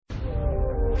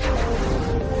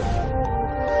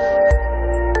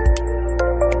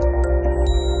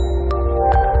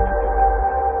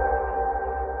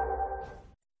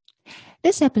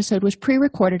This episode was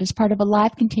pre-recorded as part of a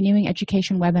live continuing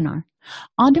education webinar.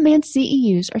 On-demand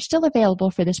CEUs are still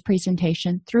available for this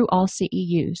presentation through All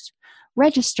CEUs.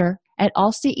 Register at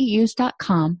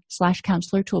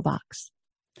allceus.com/counselor toolbox.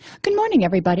 Good morning,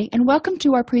 everybody, and welcome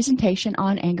to our presentation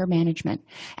on anger management.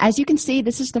 As you can see,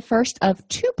 this is the first of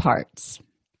two parts.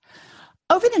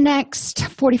 Over the next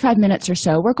 45 minutes or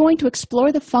so, we're going to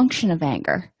explore the function of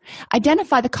anger,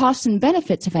 identify the costs and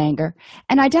benefits of anger,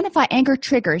 and identify anger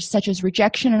triggers such as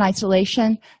rejection and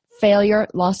isolation, failure,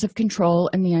 loss of control,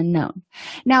 and the unknown.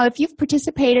 Now, if you've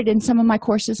participated in some of my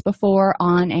courses before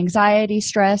on anxiety,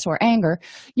 stress, or anger,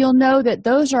 you'll know that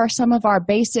those are some of our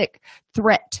basic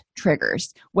threat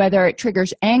triggers. Whether it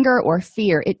triggers anger or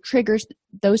fear,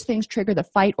 those things trigger the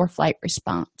fight or flight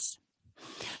response.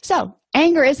 So,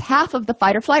 anger is half of the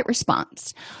fight or flight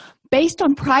response. Based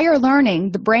on prior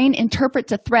learning, the brain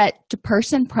interprets a threat to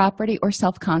person, property, or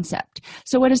self-concept.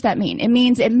 So what does that mean? It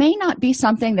means it may not be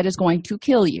something that is going to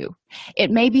kill you.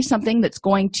 It may be something that's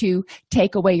going to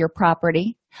take away your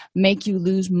property, make you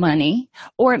lose money,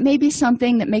 or it may be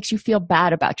something that makes you feel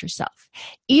bad about yourself.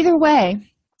 Either way,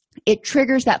 it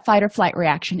triggers that fight or flight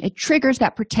reaction. It triggers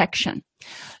that protection.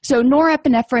 So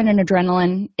norepinephrine and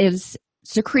adrenaline is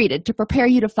secreted to prepare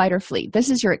you to fight or flee. This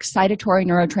is your excitatory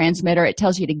neurotransmitter. It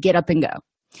tells you to get up and go.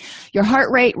 Your heart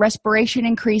rate, respiration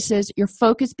increases. Your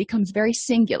focus becomes very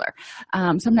singular.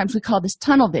 Sometimes we call this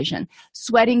tunnel vision.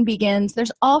 Sweating begins.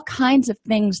 There's all kinds of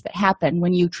things that happen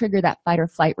when you trigger that fight or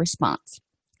flight response.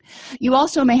 You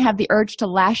also may have the urge to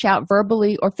lash out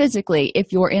verbally or physically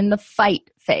if you're in the fight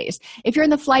phase. If you're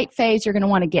in the flight phase, you're going to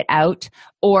want to get out,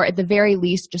 or at the very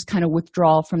least, just kind of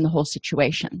withdraw from the whole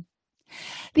situation.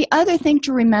 The other thing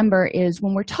to remember is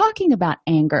when we're talking about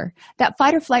anger, that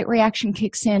fight or flight reaction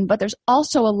kicks in, but there's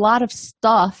also a lot of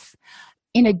stuff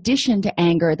in addition to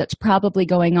anger that's probably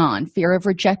going on. Fear of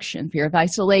rejection, fear of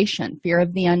isolation, fear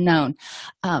of the unknown.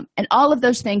 And all of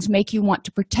those things make you want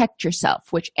to protect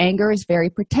yourself, which anger is very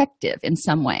protective in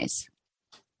some ways.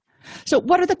 So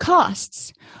what are the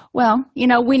costs? Well,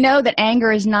 we know that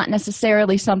anger is not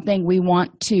necessarily something we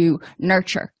want to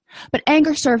nurture. But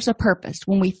anger serves a purpose.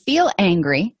 When we feel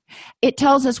angry, it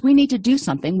tells us we need to do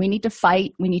something. We need to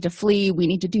fight. We need to flee. We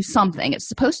need to do something. It's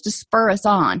supposed to spur us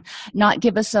on, not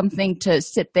give us something to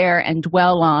sit there and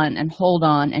dwell on and hold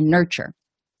on and nurture.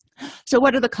 So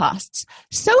what are the costs?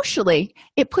 Socially,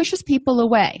 it pushes people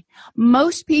away.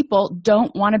 Most people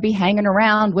don't want to be hanging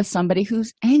around with somebody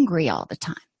who's angry all the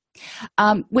time.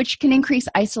 Which can increase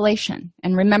isolation.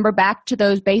 And remember back to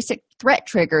those basic threat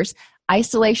triggers,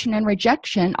 isolation and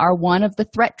rejection are one of the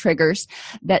threat triggers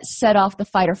that set off the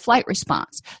fight or flight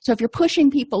response. So if you're pushing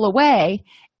people away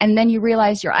and then you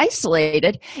realize you're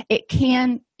isolated, it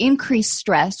can increase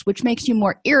stress, which makes you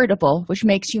more irritable, which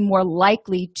makes you more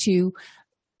likely to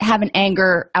have an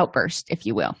anger outburst, if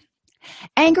you will.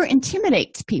 Anger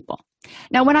intimidates people.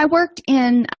 Now, when I worked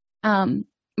in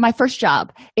my first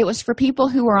job, it was for people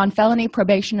who were on felony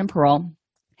probation and parole.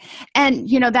 And,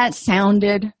 that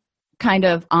sounded kind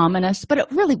of ominous, but it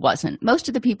really wasn't. Most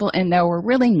of the people in there were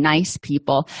really nice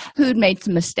people who'd made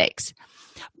some mistakes.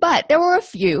 But there were a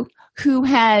few who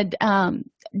had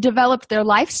developed their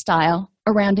lifestyle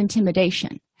around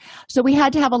intimidation. So we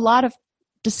had to have a lot of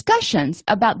discussions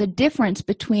about the difference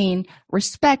between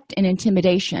respect and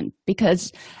intimidation,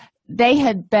 because they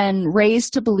had been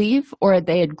raised to believe, or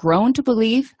they had grown to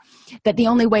believe, that the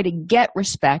only way to get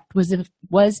respect was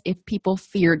if people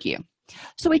feared you.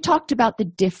 So we talked about the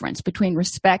difference between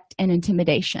respect and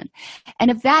intimidation. And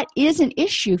if that is an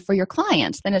issue for your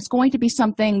clients, then it's going to be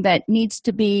something that needs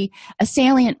to be a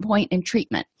salient point in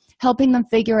treatment, helping them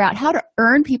figure out how to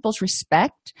earn people's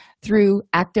respect through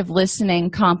active listening,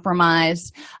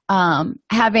 compromise,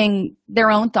 having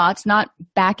their own thoughts, not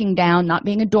backing down, not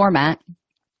being a doormat,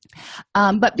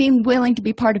 but being willing to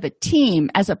be part of a team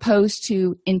as opposed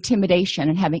to intimidation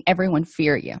and having everyone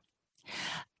fear you.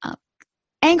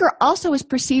 Anger also is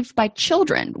perceived by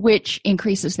children, which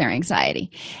increases their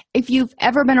anxiety. If you've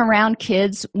ever been around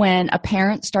kids when a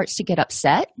parent starts to get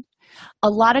upset, a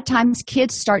lot of times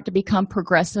kids start to become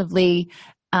progressively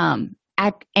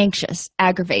anxious,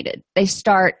 aggravated. They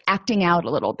start acting out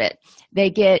a little bit. They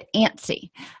get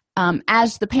antsy.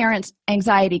 As the parent's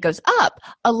anxiety goes up,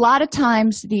 a lot of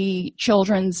times the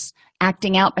children's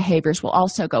acting out behaviors will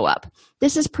also go up.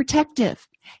 This is protective.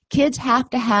 Kids have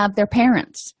to have their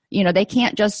parents. They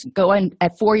can't just go in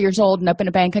at 4 years old and open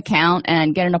a bank account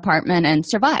and get an apartment and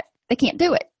survive. They can't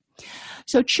do it.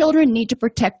 So children need to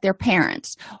protect their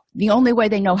parents. The only way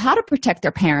they know how to protect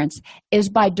their parents is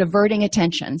by diverting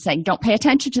attention, saying, don't pay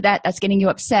attention to that. That's getting you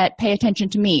upset. Pay attention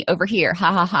to me over here.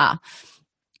 Ha, ha, ha.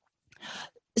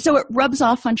 So it rubs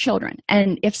off on children.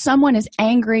 And if someone is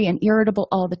angry and irritable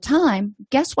all the time,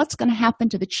 guess what's going to happen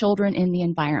to the children in the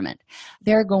environment?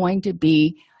 They're going to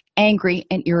be angry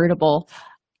and irritable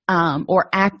or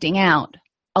acting out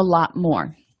a lot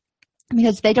more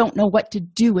because they don't know what to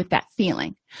do with that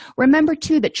feeling. Remember,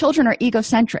 too, that children are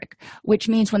egocentric, which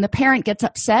means when the parent gets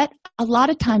upset, a lot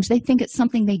of times they think it's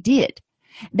something they did.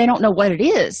 They don't know what it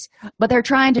is, but they're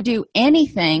trying to do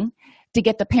anything to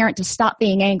get the parent to stop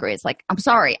being angry. It's like, I'm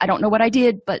sorry, I don't know what I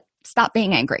did, but stop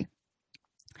being angry.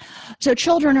 So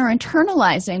children are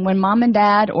internalizing when mom and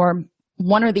dad or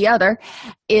one or the other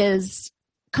is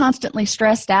constantly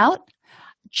stressed out.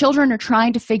 Children are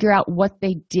trying to figure out what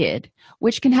they did,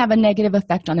 which can have a negative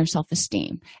effect on their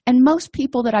self-esteem. And most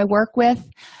people that I work with,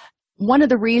 one of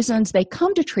the reasons they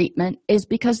come to treatment is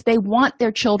because they want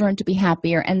their children to be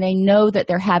happier and they know that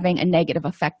they're having a negative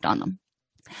effect on them.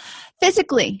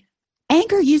 Physically,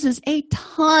 anger uses a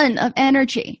ton of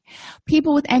energy.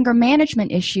 People with anger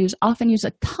management issues often use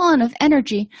a ton of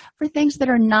energy for things that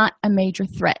are not a major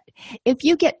threat. If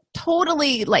you get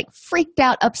totally freaked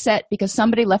out, upset because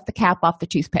somebody left the cap off the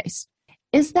toothpaste,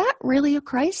 is that really a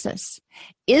crisis?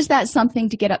 Is that something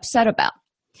to get upset about?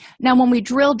 Now, when we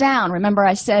drill down, remember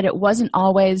I said it wasn't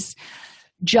always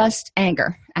just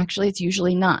anger. Actually, it's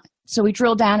usually not. So we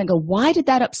drill down and go, why did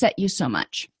that upset you so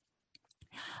much?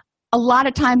 A lot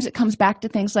of times it comes back to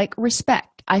things like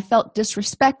respect. I felt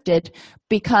disrespected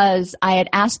because I had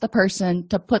asked the person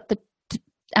to put the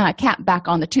cap back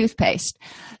on the toothpaste.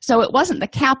 So it wasn't the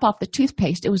cap off the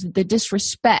toothpaste, it was the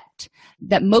disrespect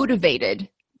that motivated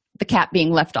the cap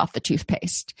being left off the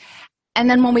toothpaste. And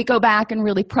then when we go back and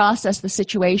really process the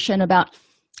situation about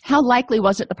how likely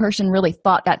was it the person really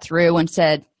thought that through and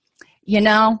said,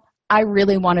 I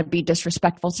really want to be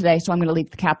disrespectful today, so I'm going to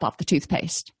leave the cap off the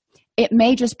toothpaste. It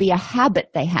may just be a habit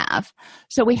they have,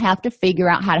 so we have to figure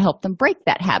out how to help them break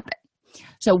that habit.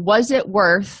 So was it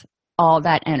worth all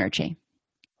that energy?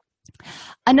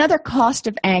 Another cost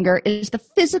of anger is the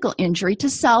physical injury to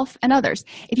self and others.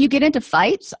 If you get into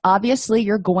fights, obviously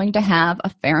you're going to have a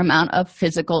fair amount of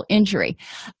physical injury.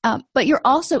 But you're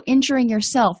also injuring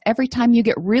yourself every time you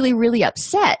get really, really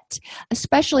upset,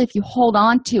 especially if you hold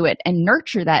on to it and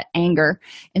nurture that anger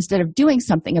instead of doing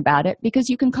something about it, because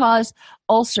you can cause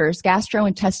ulcers,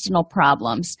 gastrointestinal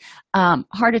problems,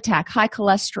 heart attack, high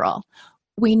cholesterol.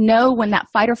 We know when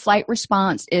that fight or flight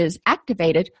response is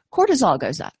activated, cortisol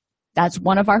goes up. That's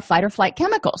one of our fight or flight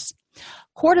chemicals.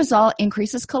 Cortisol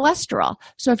increases cholesterol.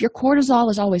 So if your cortisol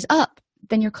is always up,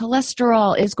 then your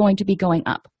cholesterol is going to be going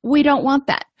up. We don't want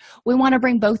that. We want to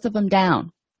bring both of them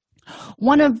down.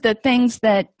 One of the things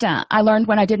that I learned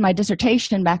when I did my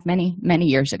dissertation back many, many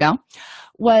years ago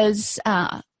was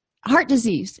heart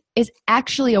disease is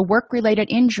actually a work-related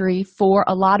injury for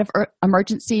a lot of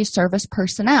emergency service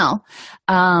personnel.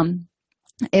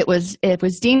 It was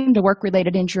deemed a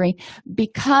work-related injury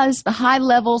because the high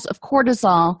levels of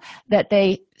cortisol that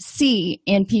they see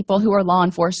in people who are law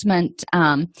enforcement,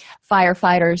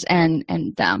 firefighters, and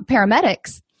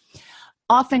paramedics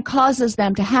often causes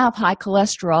them to have high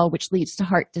cholesterol, which leads to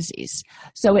heart disease.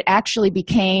 So it actually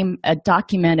became a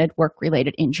documented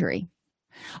work-related injury.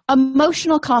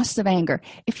 Emotional costs of anger.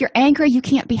 If you're angry, you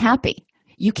can't be happy.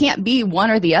 You can't be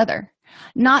one or the other.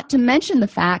 Not to mention the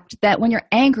fact that when you're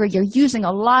angry, you're using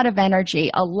a lot of energy,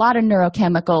 a lot of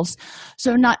neurochemicals.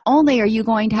 So not only are you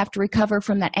going to have to recover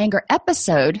from that anger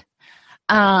episode,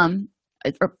 or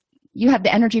you have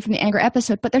the energy from the anger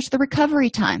episode, but there's the recovery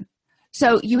time.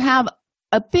 So you have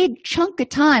a big chunk of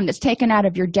time that's taken out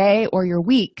of your day or your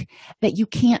week that you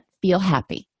can't feel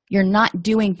happy. You're not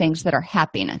doing things that are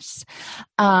happiness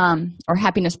or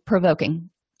happiness provoking.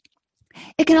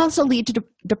 It can also lead to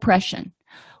depression.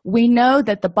 We know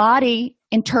that the body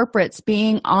interprets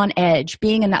being on edge,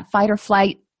 being in that fight or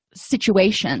flight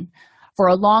situation for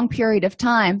a long period of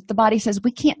time. The body says,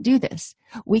 we can't do this.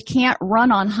 We can't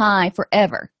run on high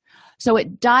forever. So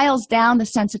it dials down the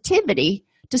sensitivity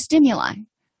to stimuli,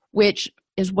 which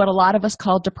is what a lot of us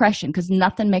call depression, because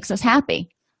nothing makes us happy.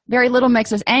 Very little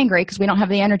makes us angry because we don't have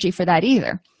the energy for that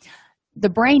either. The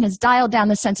brain has dialed down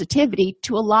the sensitivity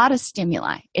to a lot of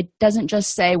stimuli. It doesn't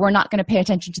just say we're not going to pay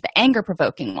attention to the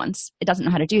anger-provoking ones. It doesn't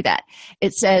know how to do that.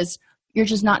 It says you're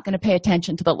just not going to pay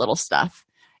attention to the little stuff.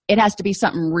 It has to be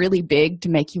something really big to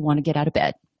make you want to get out of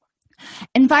bed.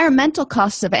 Environmental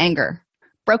costs of anger,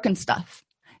 broken stuff.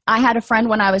 I had a friend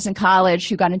when I was in college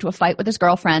who got into a fight with his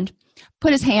girlfriend,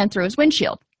 put his hand through his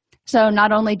windshield. So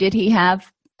not only did he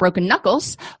have broken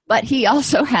knuckles, but he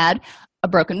also had a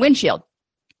broken windshield.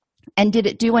 And did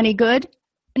it do any good?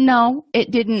 No,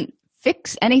 it didn't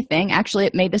fix anything. Actually,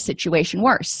 it made the situation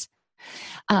worse.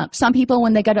 Some people,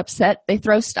 when they get upset, they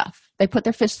throw stuff. They put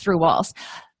their fists through walls.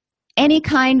 Any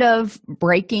kind of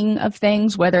breaking of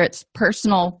things, whether it's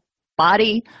personal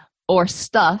body or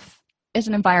stuff, is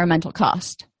an environmental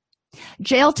cost.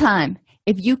 Jail time.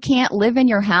 If you can't live in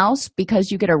your house because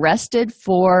you get arrested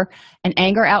for an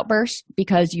anger outburst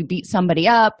because you beat somebody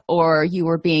up or you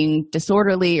were being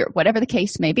disorderly or whatever the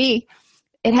case may be,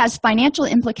 it has financial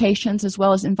implications as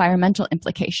well as environmental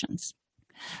implications.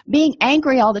 Being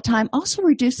angry all the time also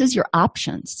reduces your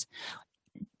options.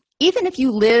 Even if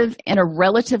you live in a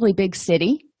relatively big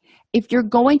city, if you're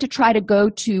going to try to go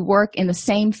to work in the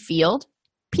same field,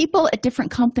 people at different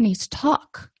companies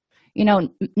talk.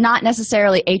 Not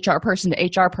necessarily HR person to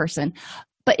HR person,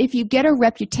 but if you get a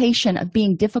reputation of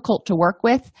being difficult to work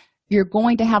with, you're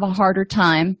going to have a harder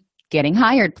time getting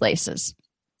hired places.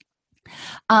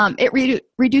 It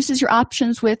reduces your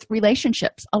options with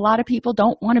relationships. A lot of people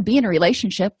don't want to be in a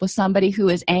relationship with somebody who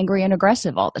is angry and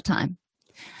aggressive all the time.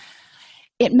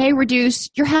 It may reduce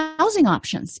your housing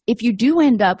options. If you do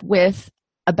end up with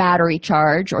a battery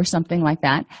charge or something like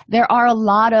that, there are a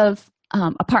lot of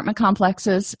apartment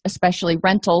complexes, especially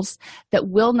rentals, that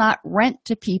will not rent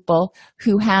to people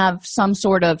who have some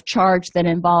sort of charge that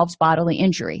involves bodily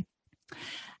injury.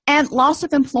 And loss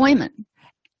of employment.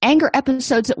 Anger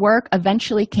episodes at work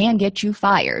eventually can get you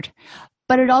fired,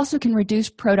 but it also can reduce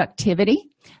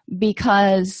productivity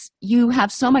because you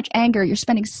have so much anger, you're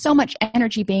spending so much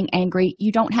energy being angry,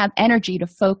 you don't have energy to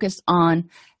focus on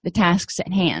the tasks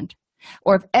at hand.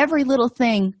 Or if every little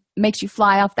thing makes you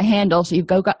fly off the handle, so you've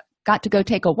got to go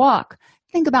take a walk,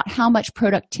 think about how much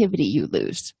productivity you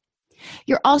lose.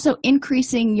 You're also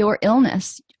increasing your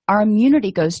illness. Our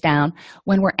immunity goes down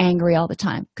when we're angry all the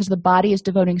time because the body is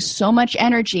devoting so much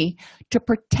energy to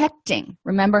protecting.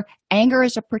 Remember, anger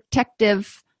is a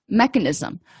protective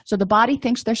mechanism. So the body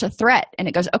thinks there's a threat and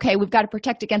it goes, okay, we've got to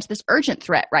protect against this urgent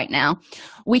threat right now.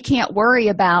 We can't worry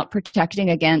about protecting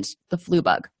against the flu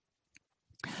bug.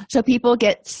 So people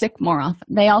get sick more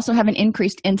often. They also have an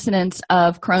increased incidence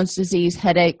of Crohn's disease,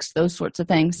 headaches, those sorts of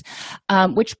things,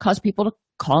 which cause people to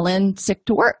call in sick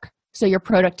to work. So your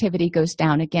productivity goes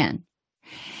down again.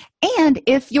 And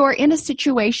if you're in a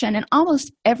situation, and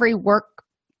almost every work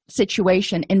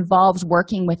situation involves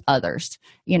working with others,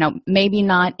 maybe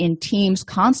not in teams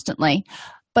constantly,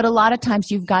 but a lot of times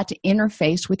you've got to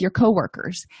interface with your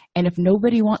coworkers. And if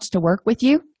nobody wants to work with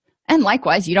you, and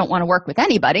likewise, you don't want to work with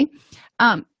anybody,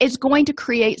 it's going to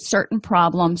create certain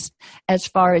problems as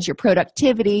far as your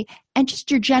productivity and just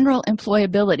your general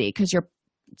employability, because your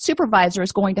supervisor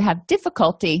is going to have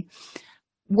difficulty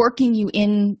working you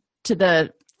into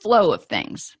the flow of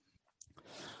things.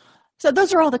 So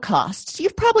those are all the costs.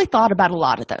 You've probably thought about a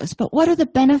lot of those, but what are the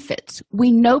benefits?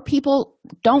 We know people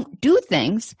don't do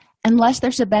things unless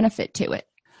there's a benefit to it.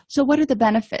 So what are the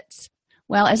benefits?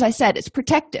 Well, as I said, it's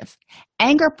protective.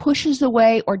 Anger pushes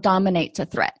away or dominates a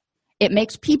threat. It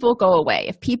makes people go away.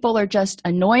 If people are just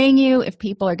annoying you, if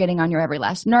people are getting on your every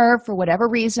last nerve for whatever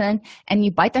reason, and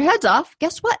you bite their heads off,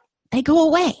 guess what? They go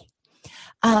away.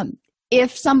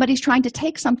 If somebody's trying to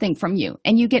take something from you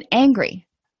and you get angry,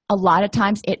 a lot of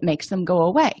times it makes them go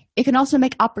away. It can also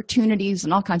make opportunities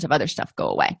and all kinds of other stuff go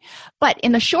away. But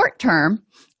in the short term,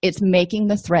 it's making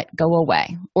the threat go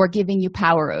away or giving you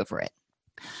power over it.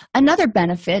 Another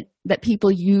benefit that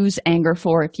people use anger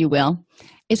for, if you will,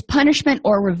 is punishment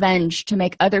or revenge to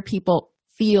make other people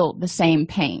feel the same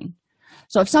pain.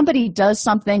 So if somebody does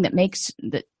something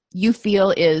that you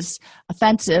feel is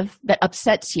offensive, that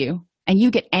upsets you, and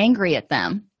you get angry at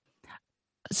them,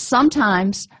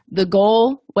 sometimes the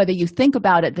goal, whether you think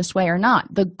about it this way or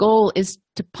not, the goal is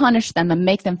to punish them and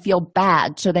make them feel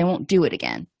bad so they won't do it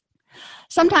again.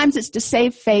 Sometimes it's to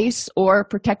save face or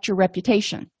protect your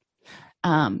reputation.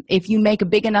 If you make a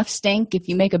big enough stink, if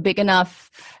you make a big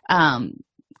enough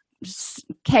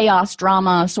chaos,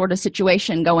 drama sort of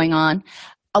situation going on,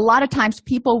 a lot of times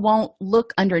people won't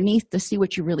look underneath to see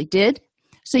what you really did,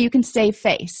 so you can save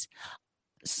face.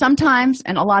 Sometimes,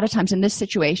 and a lot of times in this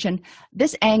situation,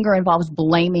 this anger involves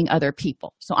blaming other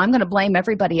people. So I'm going to blame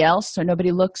everybody else so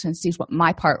nobody looks and sees what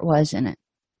my part was in it.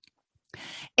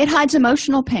 It hides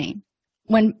emotional pain.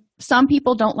 When some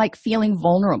people don't like feeling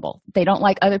vulnerable, they don't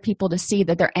like other people to see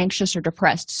that they're anxious or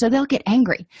depressed, so they'll get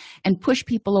angry and push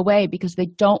people away because they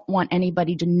don't want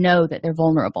anybody to know that they're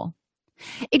vulnerable.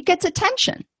 It gets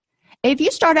attention. If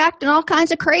you start acting all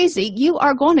kinds of crazy, you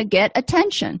are going to get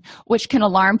attention, which can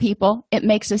alarm people. It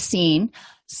makes a scene.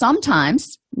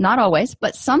 Sometimes, not always,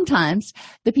 but sometimes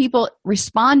the people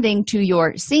responding to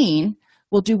your scene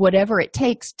will do whatever it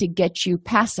takes to get you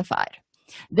pacified.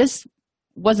 This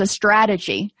was a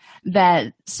strategy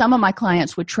that some of my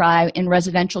clients would try in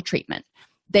residential treatment.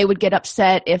 They would get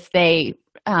upset if they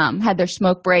had their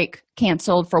smoke break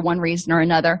canceled for one reason or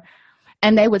another,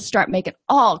 and they would start making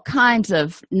all kinds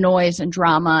of noise and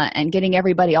drama and getting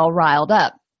everybody all riled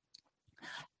up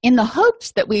in the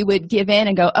hopes that we would give in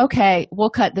and go, okay,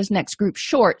 we'll cut this next group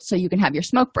short so you can have your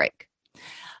smoke break.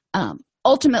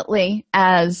 Ultimately,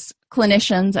 as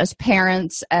clinicians, as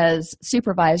parents, as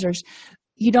supervisors,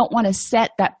 you don't want to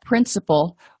set that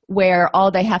principle where all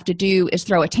they have to do is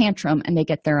throw a tantrum and they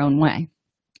get their own way.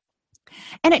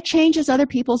 And it changes other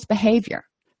people's behavior.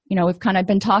 We've kind of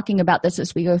been talking about this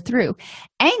as we go through.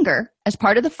 Anger, as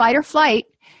part of the fight or flight,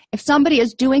 if somebody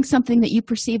is doing something that you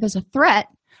perceive as a threat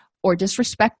or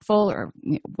disrespectful or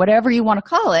whatever you want to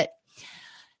call it,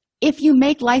 if you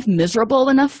make life miserable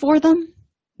enough for them,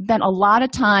 then a lot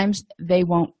of times they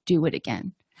won't do it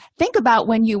again. Think about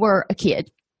when you were a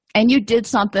kid and you did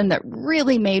something that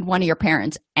really made one of your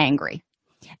parents angry,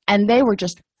 and they were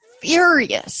just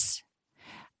furious.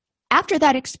 After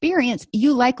that experience,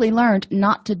 you likely learned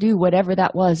not to do whatever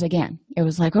that was again. It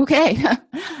was like, okay,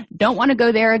 don't want to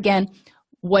go there again.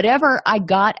 Whatever I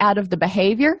got out of the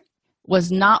behavior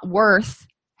was not worth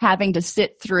having to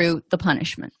sit through the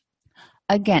punishment.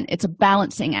 Again, it's a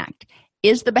balancing act.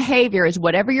 Is the behavior, is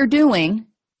whatever you're doing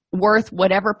worth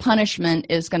whatever punishment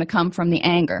is going to come from the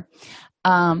anger?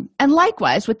 And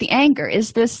likewise with the anger,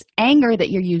 is this anger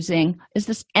that you're using, is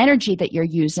this energy that you're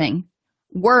using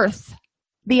worth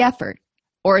the effort?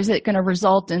 Or is it going to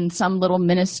result in some little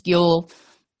minuscule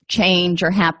change or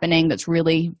happening that's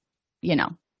really,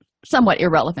 somewhat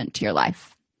irrelevant to your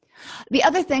life? The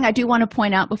other thing I do want to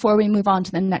point out before we move on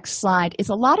to the next slide is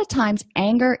a lot of times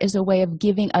anger is a way of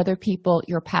giving other people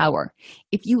your power.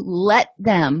 If you let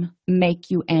them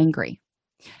make you angry,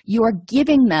 you are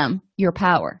giving them your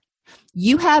power.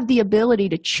 You have the ability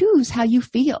to choose how you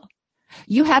feel.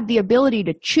 You have the ability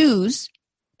to choose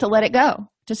to let it go,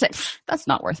 to say, that's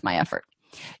not worth my effort.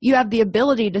 You have the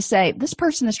ability to say, this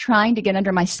person is trying to get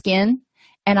under my skin,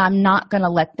 and I'm not going to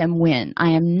let them win.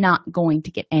 I am not going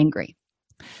to get angry.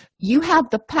 You have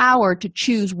the power to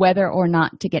choose whether or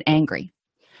not to get angry.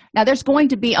 Now, there's going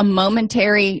to be a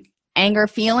momentary anger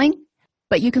feeling,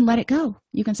 but you can let it go.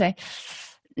 You can say,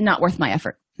 not worth my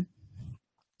effort.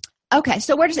 Okay,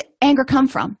 so where does anger come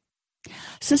from?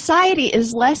 Society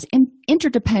is less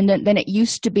interdependent than it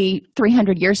used to be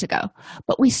 300 years ago,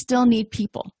 but we still need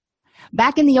people.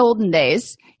 Back in the olden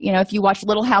days, if you watch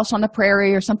Little House on the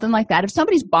Prairie or something like that, if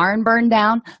somebody's barn burned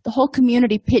down, the whole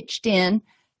community pitched in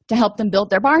to help them build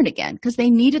their barn again because they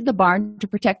needed the barn to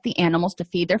protect the animals, to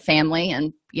feed their family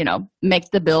and,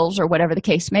 make the bills or whatever the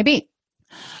case may be.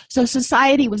 So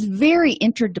society was very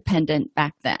interdependent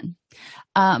back then.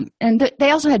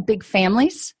 They also had big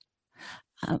families,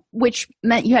 which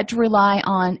meant you had to rely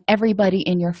on everybody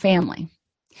in your family.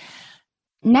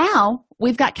 Now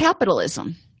we've got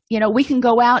capitalism. We can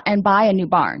go out and buy a new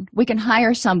barn. We can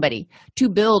hire somebody to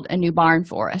build a new barn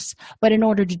for us. But in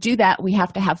order to do that, we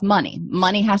have to have money.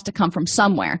 Money has to come from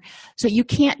somewhere. So you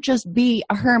can't just be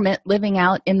a hermit living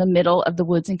out in the middle of the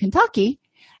woods in Kentucky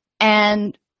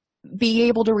and be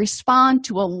able to respond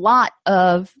to a lot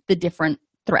of the different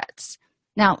threats.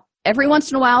 Now, every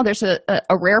once in a while, there's a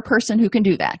rare person who can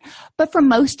do that. But for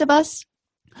most of us,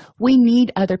 we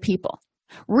need other people.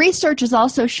 Research has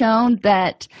also shown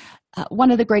that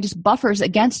one of the greatest buffers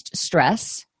against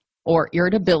stress or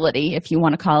irritability, if you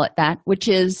want to call it that, which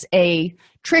is a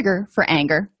trigger for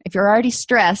anger. If you're already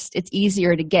stressed, it's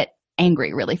easier to get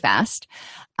angry really fast.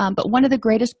 But one of the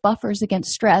greatest buffers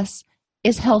against stress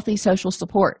is healthy social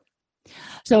support.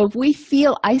 So if we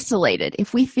feel isolated,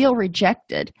 if we feel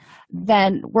rejected,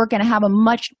 then we're going to have a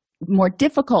much more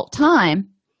difficult time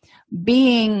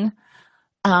being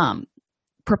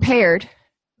prepared,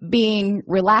 being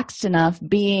relaxed enough,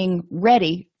 being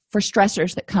ready for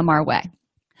stressors that come our way.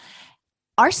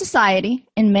 Our society,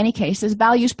 in many cases,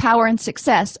 values power and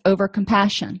success over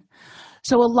compassion.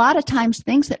 So a lot of times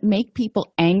things that make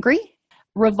people angry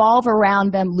revolve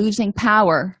around them losing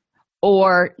power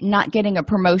or not getting a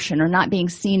promotion or not being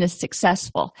seen as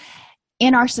successful.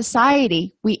 In our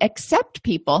society, we accept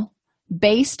people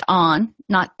based on,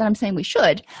 not that I'm saying we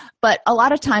should, but a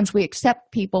lot of times we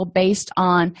accept people based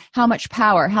on how much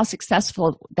power, how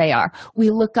successful they are. We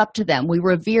look up to them, we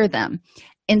revere them,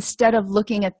 instead of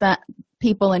looking at the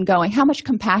people and going, how much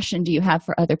compassion do you have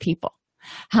for other people?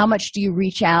 How much do you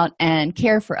reach out and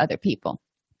care for other people?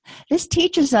 This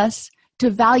teaches us to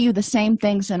value the same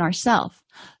things in ourselves.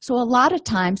 So a lot of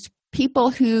times people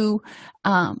who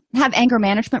have anger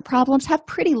management problems have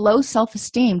pretty low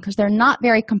self-esteem because they're not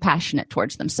very compassionate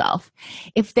towards themselves.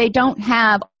 If they don't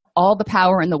have all the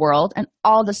power in the world and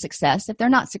all the success, if they're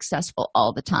not successful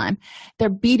all the time, they're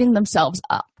beating themselves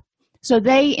up. So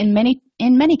they, in many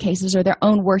in many cases, are their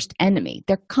own worst enemy.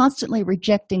 They're constantly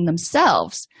rejecting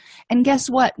themselves. And guess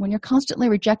what? When you're constantly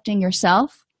rejecting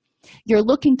yourself, you're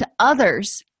looking to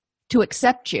others to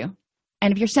accept you.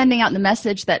 And if you're sending out the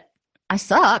message that I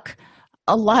suck,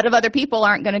 a lot of other people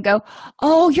aren't going to go,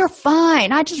 oh, you're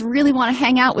fine. I just really want to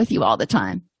hang out with you all the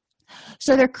time.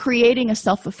 So they're creating a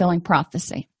self-fulfilling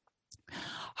prophecy.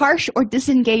 Harsh or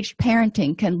disengaged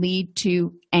parenting can lead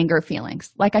to anger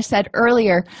feelings. Like I said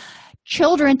earlier,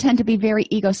 children tend to be very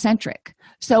egocentric.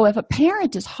 So if a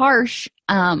parent is harsh,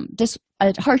 a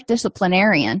harsh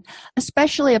disciplinarian,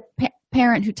 especially a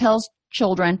parent who tells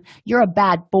children, you're a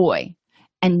bad boy,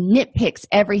 and nitpicks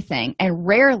everything and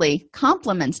rarely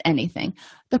compliments anything,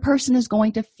 the person is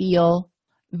going to feel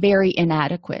very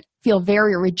inadequate, feel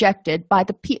very rejected by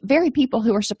the very people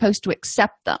who are supposed to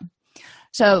accept them.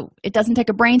 So it doesn't take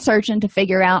a brain surgeon to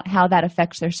figure out how that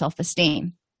affects their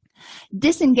self-esteem.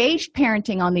 Disengaged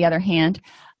parenting, on the other hand,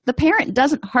 the parent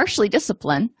doesn't harshly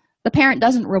discipline. The parent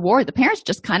doesn't reward. The parent's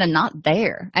just kind of not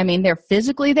there. I mean, they're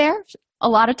physically there a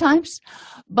lot of times,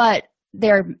 but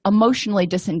they're emotionally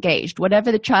disengaged.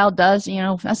 Whatever the child does,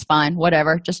 that's fine,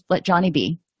 whatever, just let Johnny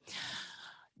be.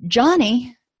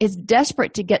 Johnny is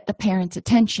desperate to get the parent's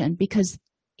attention because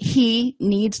he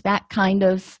needs that kind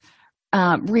of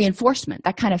reinforcement,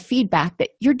 that kind of feedback that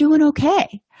you're doing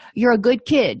okay. You're a good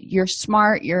kid. You're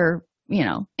smart. You're,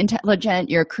 intelligent.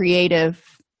 You're creative.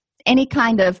 Any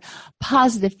kind of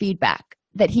positive feedback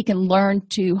that he can learn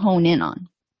to hone in on.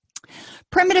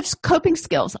 Primitive coping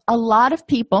skills. A lot of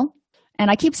people, and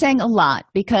I keep saying a lot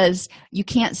because you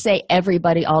can't say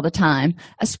everybody all the time,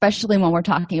 especially when we're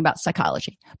talking about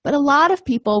psychology. But a lot of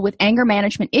people with anger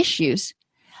management issues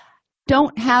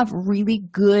don't have really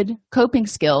good coping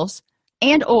skills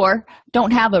and or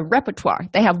don't have a repertoire.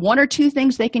 They have one or two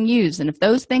things they can use, and if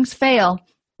those things fail,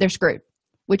 they're screwed,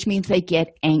 which means they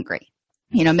get angry.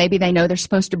 Maybe they know they're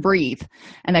supposed to breathe,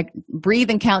 and they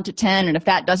breathe and count to 10, and if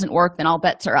that doesn't work, then all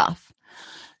bets are off.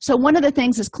 So one of the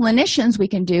things as clinicians we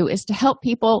can do is to help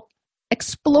people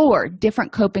explore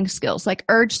different coping skills like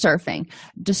urge surfing,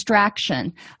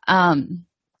 distraction, and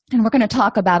we're going to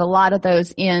talk about a lot of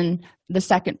those in the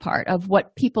second part of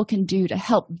what people can do to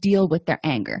help deal with their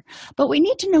anger. But we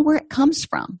need to know where it comes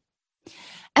from.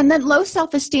 And then low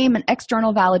self-esteem and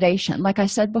external validation. Like I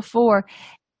said before,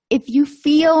 if you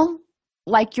feel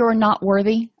like you're not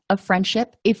worthy of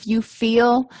friendship, if you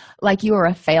feel like you are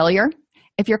a failure,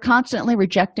 if you're constantly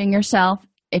rejecting yourself,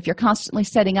 if you're constantly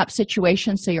setting up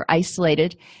situations so you're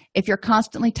isolated, if you're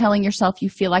constantly telling yourself you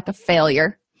feel like a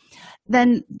failure,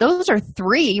 then those are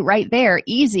three right there,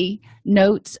 easy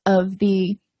notes of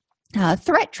the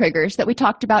threat triggers that we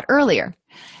talked about earlier.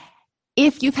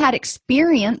 If you've had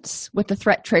experience with the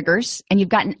threat triggers and you've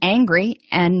gotten angry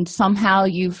and somehow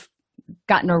you've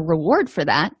gotten a reward for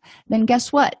that, then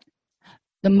guess what?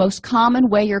 The most common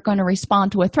way you're going to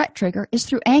respond to a threat trigger is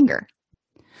through anger.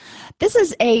 This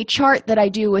is a chart that I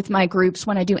do with my groups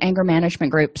when I do anger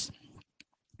management groups.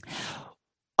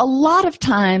 A lot of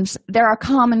times there are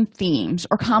common themes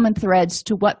or common threads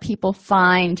to what people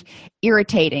find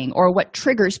irritating or what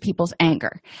triggers people's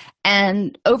anger.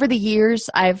 And over the years,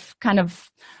 I've kind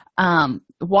of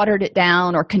watered it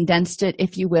down or condensed it,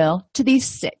 if you will, to these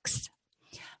 6.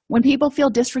 When people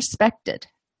feel disrespected,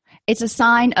 it's a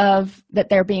sign of that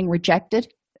they're being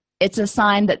rejected. It's a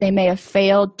sign that they may have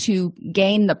failed to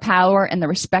gain the power and the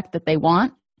respect that they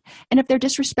want. And if they're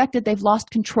disrespected, they've lost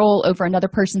control over another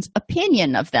person's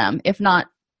opinion of them, if not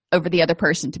over the other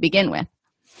person to begin with.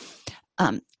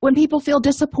 When people feel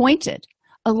disappointed,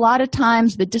 a lot of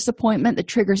times the disappointment that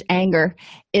triggers anger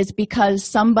is because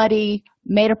somebody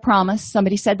made a promise,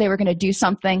 somebody said they were going to do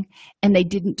something, and they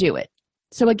didn't do it.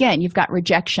 So again, you've got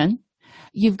rejection,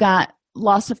 you've got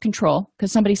loss of control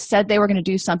because somebody said they were going to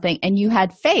do something and you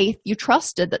had faith, you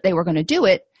trusted that they were going to do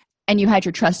it, and you had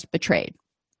your trust betrayed.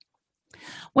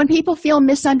 When people feel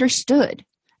misunderstood,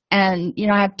 and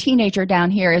I have teenager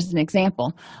down here as an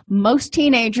example, most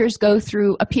teenagers go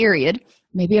through a period,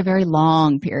 maybe a very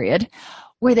long period,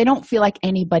 where they don't feel like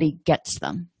anybody gets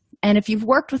them. And if you've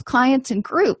worked with clients in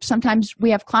groups, sometimes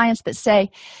we have clients that say,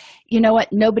 you know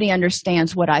what, nobody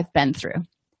understands what I've been through.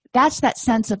 That's that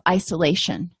sense of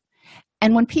isolation.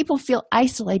 And when people feel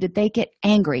isolated, they get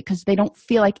angry because they don't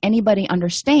feel like anybody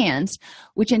understands,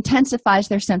 which intensifies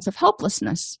their sense of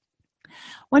helplessness.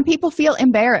 When people feel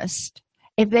embarrassed,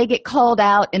 if they get called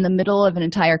out in the middle of an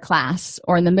entire class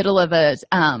or in the middle of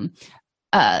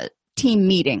a team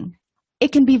meeting,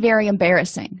 it can be very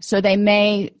embarrassing. So they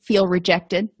may feel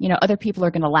rejected. Other people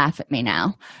are going to laugh at me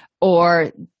now.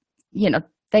 Or,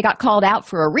 they got called out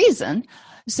for a reason.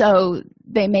 So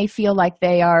they may feel like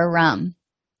they are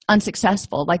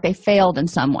unsuccessful, like they failed in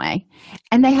some way,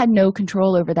 and they had no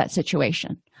control over that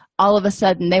situation. All of a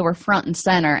sudden, they were front and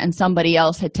center, and somebody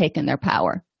else had taken their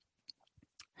power.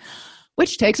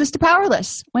 Which takes us to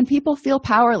powerless. When people feel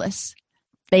powerless,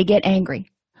 they get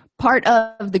angry. Part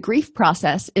of the grief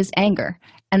process is anger,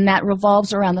 and that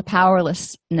revolves around the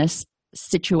powerlessness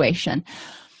situation.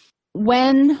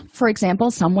 When, for example,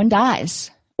 someone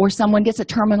dies or someone gets a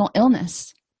terminal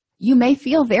illness, you may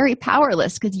feel very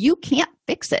powerless because you can't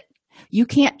fix it. You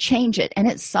can't change it, and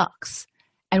it sucks.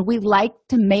 And we like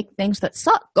to make things that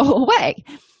suck go away.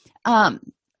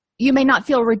 You may not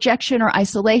feel rejection or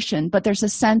isolation, but there's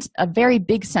a very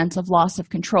big sense of loss of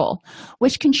control,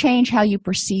 which can change how you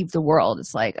perceive the world.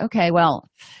 It's like, okay, well,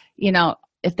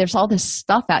 if there's all this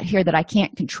stuff out here that I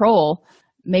can't control,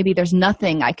 maybe there's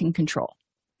nothing I can control.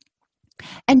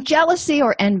 And jealousy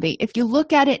or envy, if you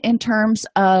look at it in terms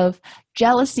of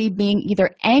jealousy being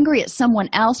either angry at someone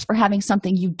else for having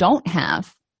something you don't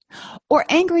have, or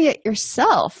angry at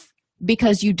yourself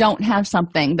because you don't have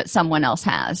something that someone else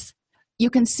has, you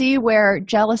can see where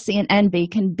jealousy and envy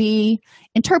can be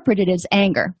interpreted as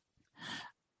anger.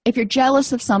 If you're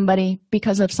jealous of somebody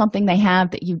because of something they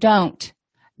have that you don't,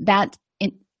 that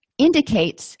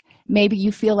indicates maybe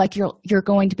you feel like you're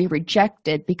going to be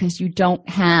rejected because you don't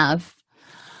have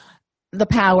the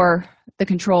power, the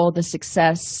control, the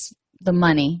success, the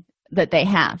money that they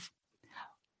have,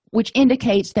 which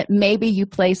indicates that maybe you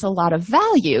place a lot of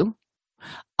value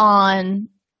on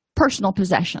personal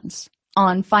possessions,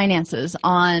 on finances,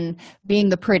 on being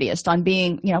the prettiest, on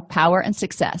being, power and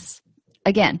success.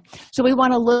 Again, so we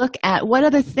want to look at what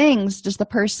other things does the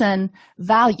person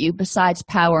value besides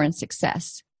power and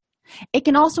success. It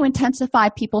can also intensify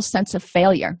people's sense of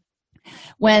failure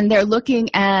when they're looking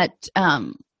at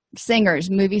singers,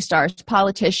 movie stars,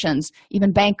 politicians,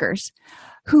 even bankers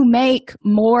who make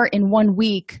more in 1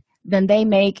 week than they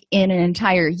make in an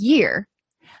entire year.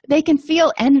 They can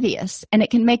feel envious, and it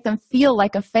can make them feel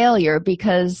like a failure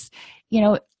because,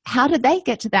 how did they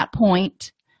get to that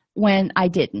point when I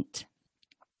didn't?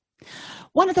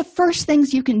 One of the first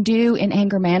things you can do in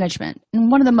anger management,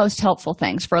 and one of the most helpful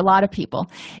things for a lot of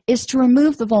people, is to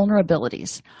remove the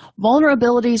vulnerabilities.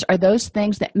 Vulnerabilities are those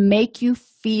things that make you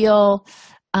feel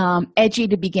edgy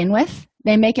to begin with.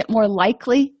 They make it more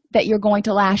likely that you're going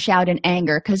to lash out in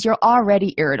anger because you're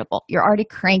already irritable. You're already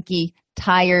cranky,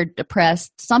 tired,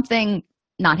 depressed, something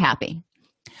not happy.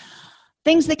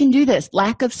 Things that can do this: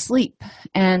 lack of sleep.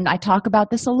 And I talk about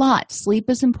this a lot. Sleep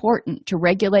is important to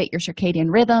regulate your circadian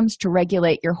rhythms, to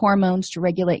regulate your hormones, to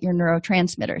regulate your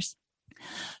neurotransmitters.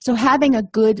 So having a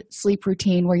good sleep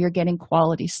routine where you're getting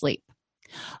quality sleep.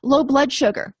 Low blood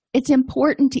sugar. It's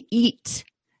important to eat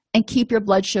and keep your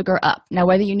blood sugar up. Now,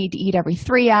 whether you need to eat every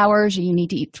 3 hours or you need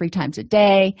to eat 3 times a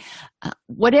day,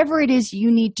 whatever it is you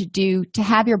need to do to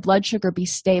have your blood sugar be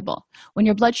stable. When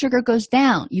your blood sugar goes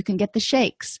down, you can get the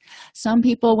shakes. Some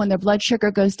people, when their blood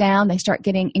sugar goes down, they start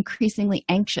getting increasingly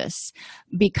anxious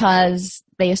because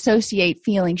they associate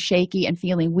feeling shaky and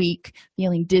feeling weak,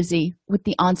 feeling dizzy with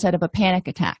the onset of a panic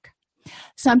attack.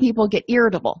 Some people get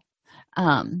irritable.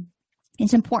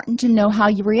 It's important to know how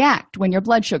you react when your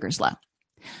blood sugar's low.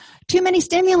 Too many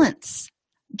stimulants.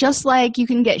 Just like you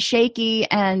can get shaky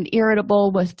and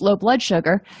irritable with low blood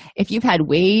sugar, if you've had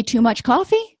way too much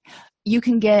coffee, you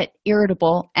can get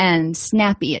irritable and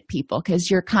snappy at people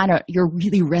because you're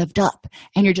really revved up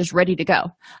and you're just ready to go.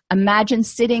 Imagine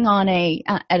sitting on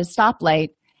at a stoplight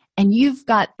and you've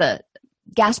got the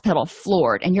gas pedal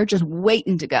floored and you're just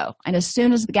waiting to go. And as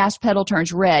soon as the gas pedal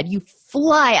turns red, you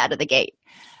fly out of the gate.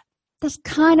 That's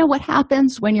kind of what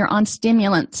happens when you're on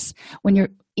stimulants, when you're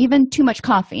even too much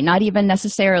coffee, not even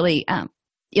necessarily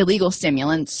illegal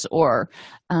stimulants or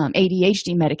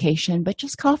ADHD medication, but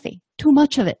just coffee, too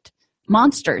much of it.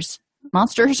 Monsters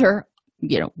are,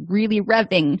 really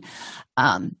revving.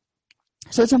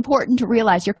 So it's important to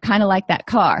realize you're kind of like that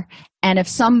car. And if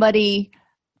somebody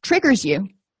triggers you,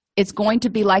 it's going to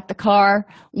be like the car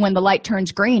when the light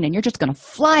turns green and you're just going to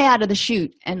fly out of the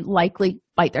chute and likely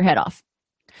bite their head off.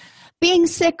 Being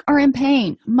sick or in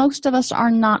pain. Most of us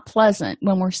are not pleasant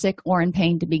when we're sick or in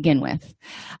pain to begin with.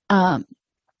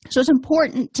 So it's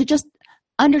important to just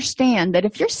understand that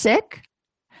if you're sick,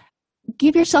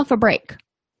 give yourself a break.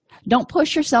 Don't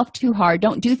push yourself too hard.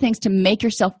 Don't do things to make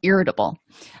yourself irritable.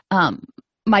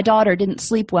 My daughter didn't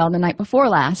sleep well the night before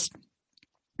last,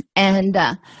 and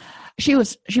she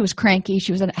was cranky.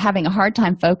 She was having a hard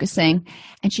time focusing,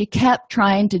 and she kept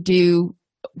trying to do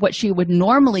what she would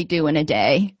normally do in a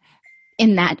day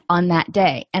on that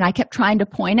day. And I kept trying to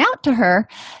point out to her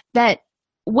that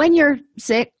when you're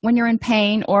sick, when you're in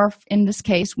pain, or in this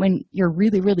case, when you're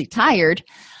really, really tired,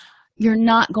 you're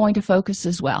not going to focus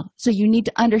as well. So you need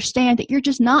to understand that you're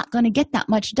just not going to get that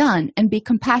much done, and be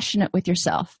compassionate with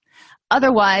yourself.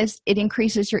 Otherwise, it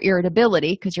increases your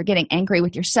irritability because you're getting angry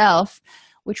with yourself,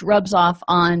 which rubs off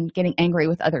on getting angry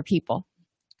with other people.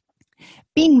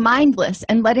 Being mindless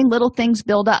and letting little things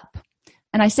build up.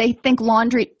 And I say, think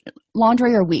laundry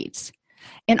or weeds.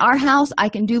 In our house, I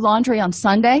can do laundry on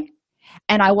Sunday,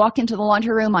 and I walk into the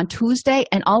laundry room on Tuesday,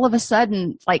 and all of a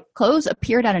sudden, like, clothes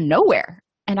appeared out of nowhere,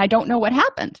 and I don't know what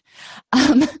happened.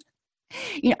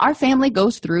 Our family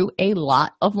goes through a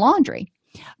lot of laundry,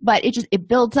 but it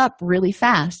builds up really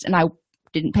fast, and I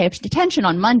didn't pay attention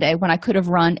on Monday when I could have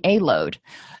run a load.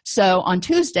 So on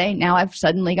Tuesday, now I've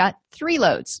suddenly got 3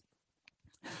 loads.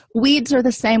 Weeds are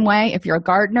the same way. If you're a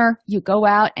gardener, you go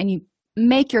out and you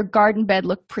make your garden bed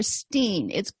look pristine.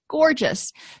 It's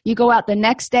gorgeous. You go out the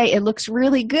next day, it looks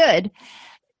really good.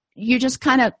 You just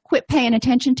kind of quit paying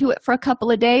attention to it for a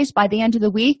couple of days. By the end of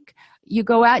the week, you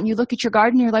go out and you look at your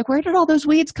garden, and you're like, where did all those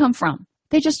weeds come from?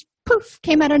 They just, poof,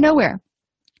 came out of nowhere.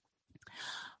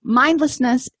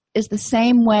 Mindlessness is the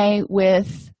same way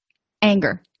with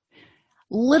anger.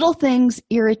 Little things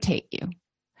irritate you.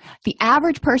 The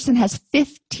average person has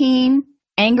 15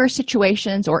 anger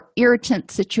situations or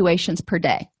irritant situations per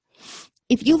day.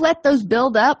 If you let those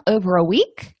build up over a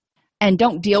week and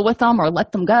don't deal with them or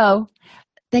let them go,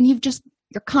 then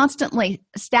you're constantly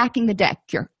stacking the deck.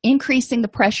 You're increasing the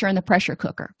pressure in the pressure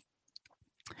cooker.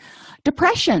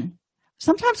 Depression.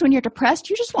 Sometimes when you're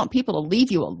depressed, you just want people to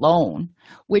leave you alone,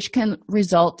 which can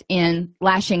result in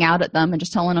lashing out at them and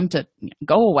just telling them to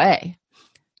go away.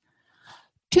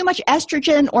 Too much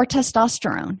estrogen or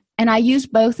testosterone. And I use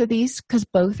both of these because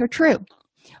both are true.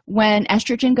 When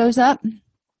estrogen goes up,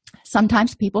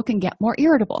 sometimes people can get more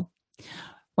irritable.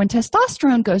 When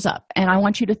testosterone goes up, and I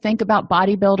want you to think about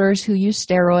bodybuilders who use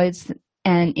steroids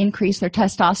and increase their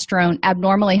testosterone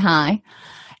abnormally high,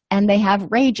 and they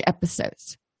have rage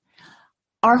episodes.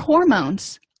 Our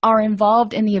hormones are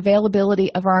involved in the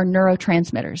availability of our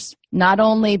neurotransmitters, not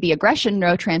only the aggression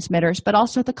neurotransmitters, but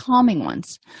also the calming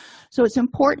ones. So it's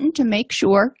important to make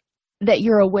sure that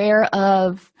you're aware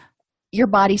of your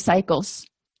body cycles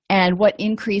and what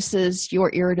increases your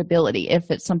irritability, if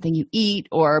it's something you eat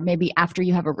or maybe after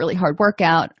you have a really hard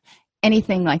workout,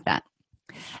 anything like that.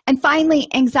 And finally,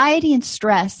 anxiety and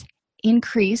stress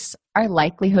increase our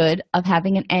likelihood of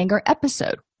having an anger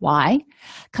episode. Why?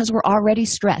 Because we're already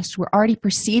stressed. We're already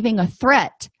perceiving a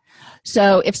threat.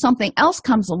 So if something else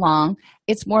comes along,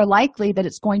 it's more likely that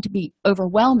it's going to be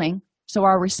overwhelming. So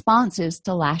our response is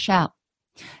to lash out.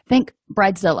 Think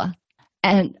bridezilla.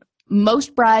 And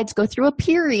most brides go through a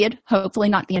period, hopefully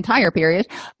not the entire period,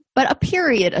 but a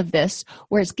period of this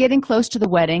where it's getting close to the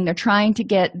wedding. They're trying to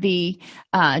get the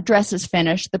dresses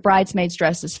finished, the bridesmaids'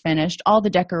 dresses finished, all the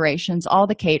decorations, all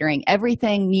the catering.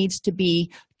 Everything needs to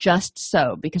be just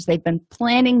so, because they've been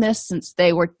planning this since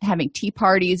they were having tea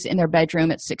parties in their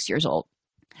bedroom at 6 years old.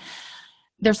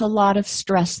 There's a lot of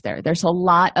stress there. There's a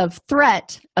lot of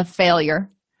threat of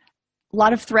failure, a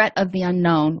lot of threat of the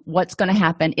unknown. What's going to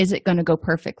happen? Is it going to go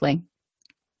perfectly?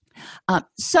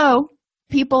 So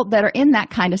people that are in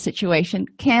that kind of situation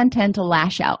can tend to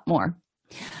lash out more.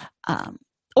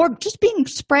 Or just being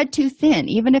spread too thin,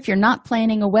 even if you're not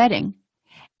planning a wedding.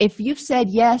 If you've said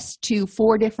yes to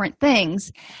 4 different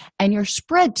things and you're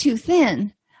spread too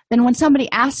thin, then when somebody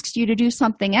asks you to do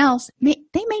something else, they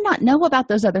may not know about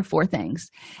those other 4 things.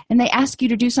 And they ask you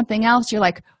to do something else, you're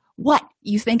like, what?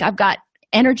 You think I've got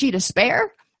energy to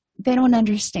spare? They don't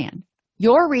understand.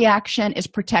 Your reaction is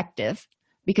protective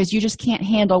because you just can't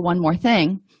handle one more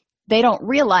thing. They don't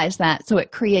realize that, so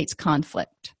it creates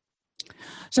conflict.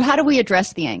 So how do we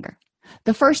address the anger?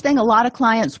 The first thing a lot of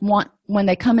clients want when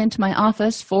they come into my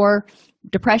office for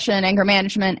depression, anger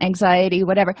management, anxiety,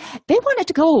 whatever, they want it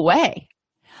to go away.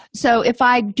 So if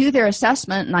I do their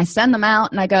assessment and I send them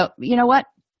out and I go, you know what,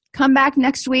 come back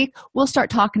next week, we'll start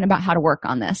talking about how to work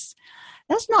on this.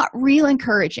 That's not real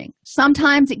encouraging.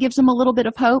 Sometimes it gives them a little bit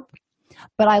of hope,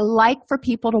 but I like for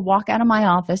people to walk out of my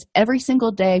office every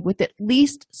single day with at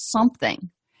least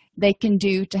something they can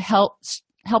do to help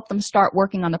them start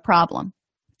working on the problem.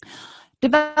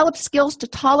 Develop skills to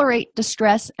tolerate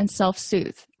distress and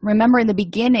self-soothe. Remember in the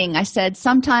beginning, I said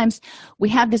sometimes we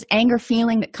have this anger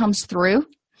feeling that comes through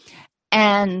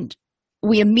and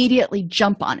we immediately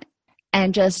jump on it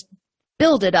and just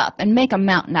build it up and make a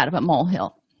mountain out of a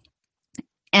molehill.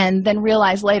 And then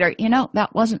realize later, that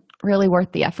wasn't really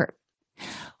worth the effort.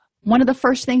 One of the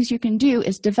first things you can do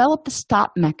is develop the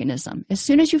stop mechanism. As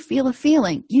soon as you feel a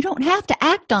feeling, you don't have to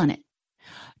act on it.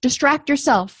 Distract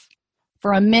yourself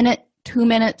for a minute, 2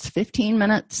 minutes, 15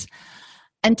 minutes,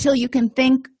 until you can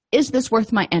think, is this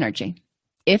worth my energy?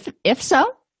 If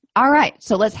so, all right,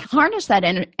 so let's harness that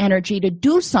energy to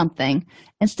do something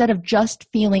instead of just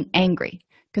feeling angry,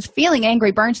 because feeling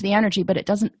angry burns the energy, but it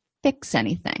doesn't fix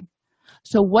anything.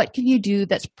 So what can you do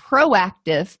that's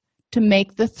proactive to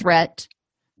make the threat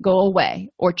go away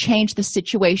or change the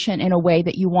situation in a way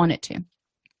that you want it to?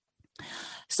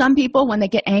 Some people, when they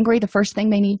get angry, the first thing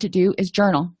they need to do is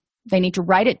journal. They need to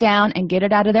write it down and get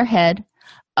it out of their head.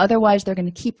 Otherwise, they're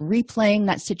going to keep replaying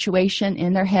that situation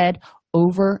in their head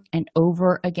over and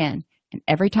over again. And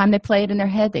every time they play it in their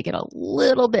head, they get a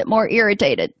little bit more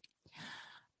irritated.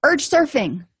 Urge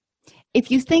surfing. If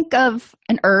you think of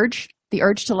an urge, the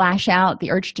urge to lash out,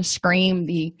 the urge to scream,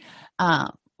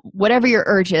 whatever your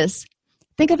urge is,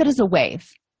 think of it as a wave.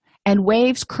 And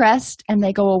waves crest and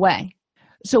they go away.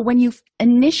 So when you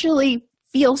initially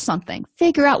feel something,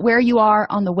 figure out where you are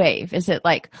on the wave. Is it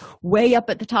like way up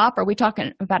at the top? Are we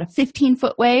talking about a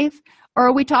 15-foot wave? Or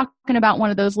are we talking about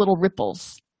one of those little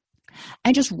ripples?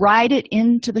 And just ride it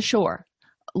into the shore.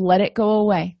 Let it go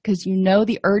away, because you know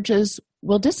the urges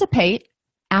will dissipate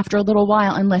after a little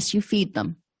while unless you feed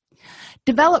them.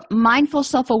 Develop mindful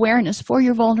self-awareness for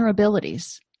your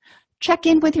vulnerabilities. Check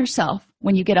in with yourself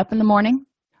when you get up in the morning,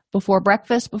 before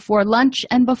breakfast, before lunch,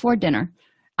 and before dinner.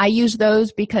 I use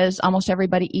those because almost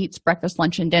everybody eats breakfast,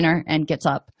 lunch, and dinner and gets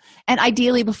up. And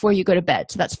ideally before you go to bed.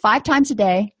 So that's 5 times a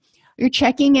day. You're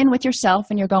checking in with yourself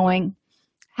and you're going,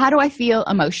 how do I feel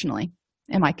emotionally?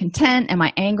 Am I content? Am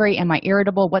I angry? Am I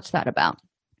irritable? What's that about?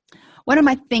 What am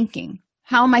I thinking?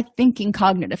 How am I thinking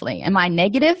cognitively? Am I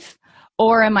negative,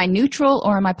 or am I neutral,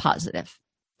 or am I positive?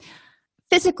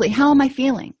 Physically, how am I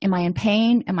feeling? Am I in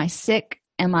pain? Am I sick?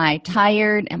 Am I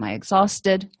tired? Am I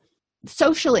exhausted?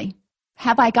 Socially,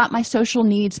 have I got my social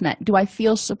needs met? Do I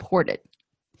feel supported?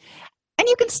 And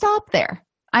you can stop there.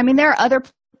 I mean, there are other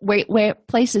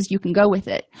places you can go with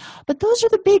it, but those are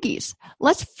the biggies.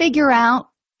 Let's figure out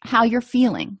how you're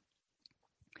feeling.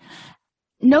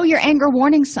 Know your anger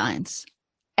warning signs.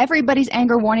 Everybody's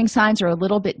anger warning signs are a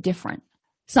little bit different.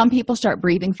 Some people start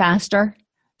breathing faster.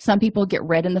 Some people get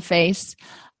red in the face.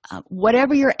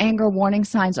 Whatever your anger warning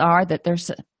signs are, that there's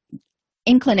an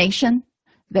inclination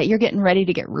that you're getting ready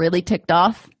to get really ticked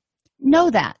off,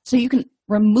 know that so you can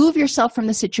remove yourself from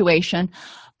the situation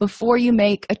before you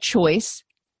make a choice,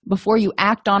 before you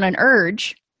act on an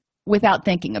urge without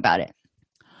thinking about it.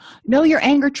 Know your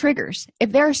anger triggers.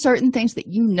 If there are certain things that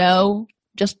you know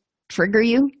just trigger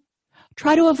you,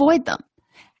 try to avoid them.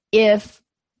 If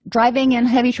driving in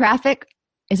heavy traffic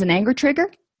is an anger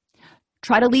trigger,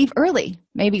 try to leave early.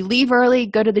 Maybe leave early,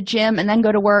 go to the gym, and then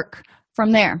go to work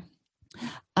from there.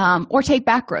 Or take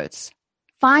back roads.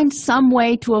 Find some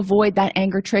way to avoid that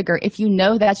anger trigger if you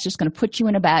know that's just going to put you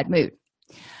in a bad mood.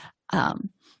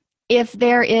 If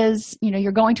there is,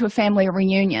 you're going to a family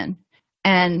reunion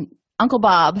and Uncle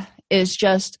Bob is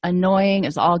just annoying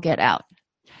as all get out,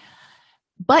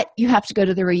 but you have to go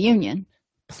to the reunion,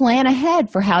 plan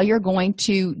ahead for how you're going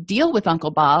to deal with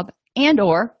Uncle Bob and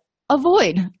or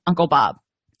avoid Uncle Bob.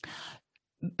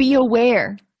 Be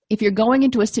aware. If you're going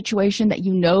into a situation that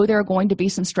you know there are going to be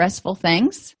some stressful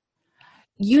things,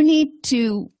 you need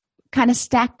to kind of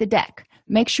stack the deck.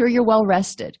 Make sure you're well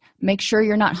rested. Make sure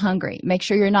you're not hungry. Make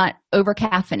sure you're not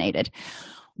over-caffeinated.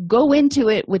 Go into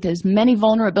it with as many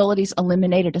vulnerabilities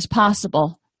eliminated as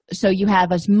possible so you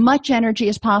have as much energy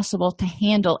as possible to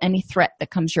handle any threat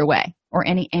that comes your way or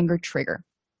any anger trigger.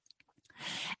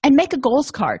 And make a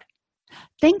goals card.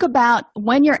 Think about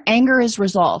when your anger is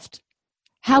resolved.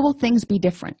 How will things be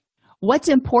different? What's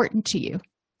important to you?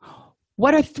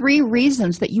 What are 3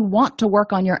 reasons that you want to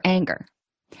work on your anger?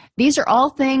 These are all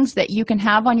things that you can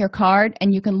have on your card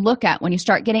and you can look at when you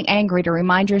start getting angry to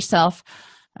remind yourself,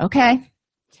 okay,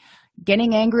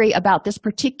 getting angry about this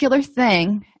particular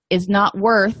thing is not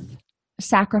worth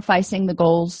sacrificing the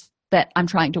goals that I'm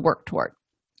trying to work toward.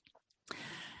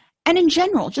 And in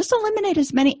general, just eliminate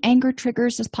as many anger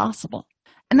triggers as possible.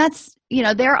 And that's,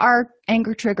 there are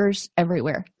anger triggers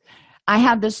everywhere. I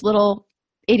have this little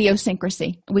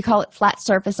idiosyncrasy. We call it flat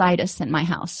surface-itis in my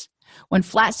house. When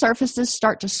flat surfaces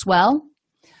start to swell,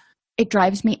 it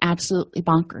drives me absolutely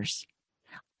bonkers.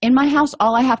 In my house,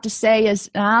 all I have to say is,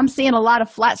 I'm seeing a lot of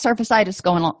flat surface-itis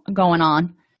going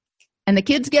on. And the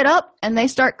kids get up and they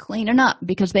start cleaning up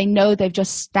because they know they've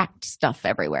just stacked stuff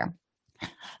everywhere.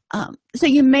 So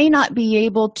you may not be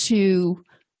able to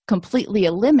completely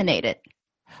eliminate it,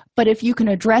 but if you can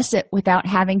address it without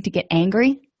having to get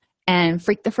angry and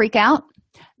freak out,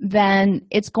 then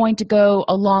it's going to go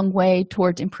a long way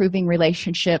towards improving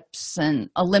relationships and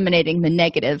eliminating the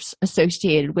negatives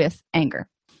associated with anger.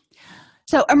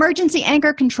 So emergency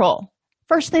anger control.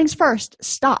 First things first,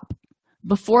 stop.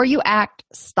 Before you act,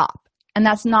 stop. And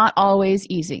that's not always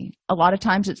easy. A lot of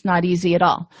times it's not easy at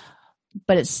all,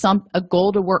 but it's a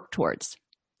goal to work towards.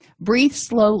 Breathe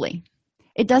slowly.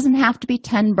 It doesn't have to be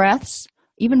 10 breaths,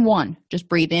 even one. Just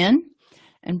breathe in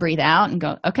and breathe out and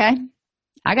go, okay,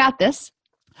 I got this.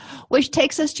 Which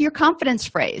takes us to your confidence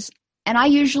phrase. And I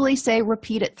usually say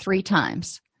repeat it 3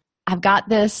 times. I've got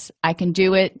this. I can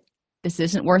do it. This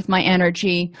isn't worth my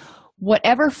energy.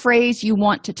 Whatever phrase you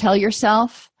want to tell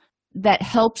yourself that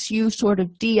helps you sort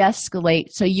of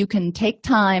de-escalate so you can take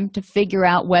time to figure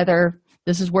out whether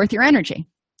this is worth your energy.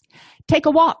 Take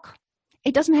a walk.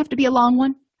 It doesn't have to be a long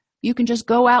one. You can just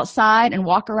go outside and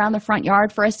walk around the front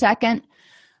yard for a second,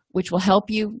 which will help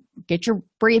you get your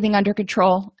breathing under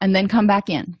control, and then come back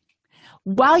in.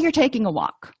 While you're taking a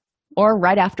walk or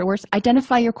right afterwards,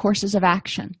 identify your courses of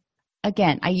action.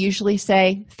 Again, I usually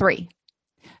say 3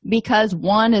 because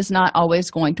 1 is not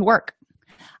always going to work.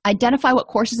 Identify what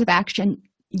courses of action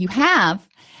you have,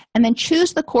 and then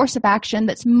choose the course of action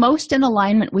that's most in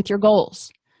alignment with your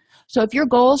goals. So if your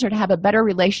goals are to have a better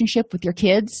relationship with your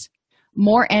kids,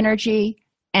 more energy,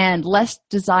 and less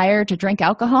desire to drink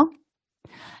alcohol,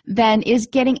 then is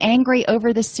getting angry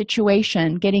over this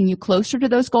situation getting you closer to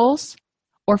those goals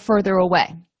or further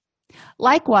away?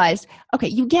 Likewise, okay,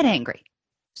 you get angry.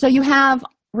 So you have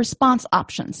response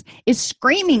options. Is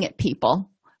screaming at people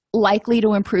likely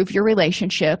to improve your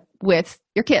relationship with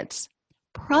your kids?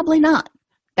 Probably not.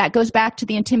 That goes back to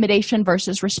the intimidation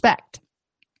versus respect.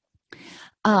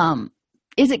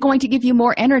 Is it going to give you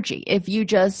more energy if you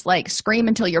just like scream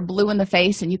until you're blue in the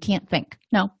face and you can't think?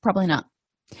 No, probably not.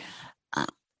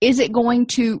 Is it going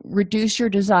to reduce your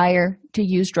desire to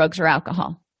use drugs or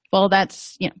alcohol? Well,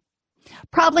 that's,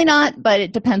 probably not, but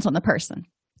it depends on the person.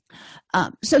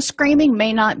 So screaming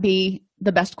may not be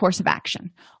the best course of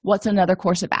action. What's another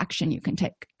course of action you can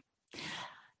take?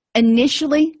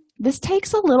 Initially, this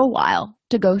takes a little while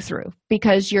to go through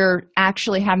because you're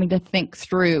actually having to think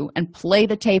through and play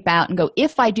the tape out and go,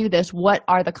 if I do this, what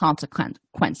are the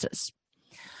consequences?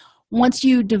 Once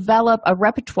you develop a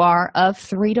repertoire of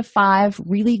 3 to 5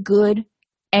 really good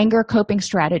anger coping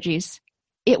strategies,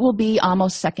 it will be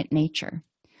almost second nature.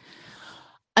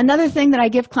 Another thing that I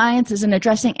give clients is an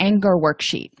addressing anger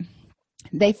worksheet.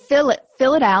 They fill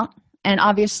it out, and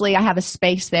obviously I have a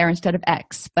space there instead of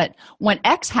X. But when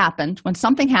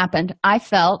something happened, I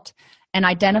felt and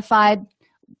identified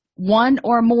 1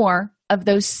 or more of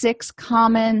those 6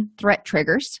 common threat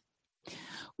triggers,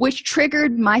 which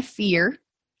triggered my fear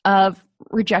of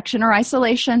rejection or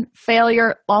isolation,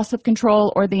 failure, loss of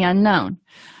control, or the unknown.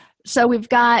 So we've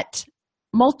got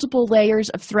multiple layers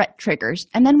of threat triggers,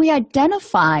 and then we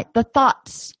identify the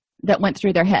thoughts that went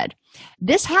through their head.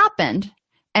 This happened,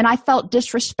 and I felt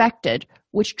disrespected,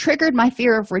 which triggered my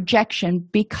fear of rejection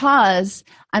because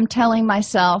I'm telling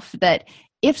myself that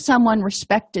if someone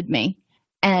respected me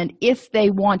and if they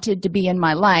wanted to be in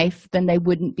my life, then they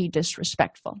wouldn't be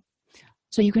disrespectful.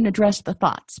 So you can address the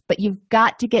thoughts, but you've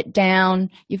got to get down,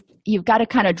 you've got to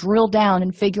kind of drill down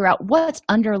and figure out what's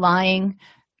underlying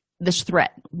this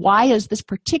threat. Why is this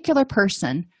particular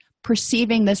person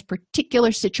perceiving this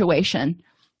particular situation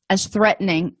as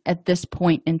threatening at this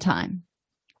point in time?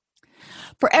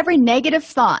 For every negative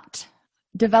thought,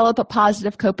 develop a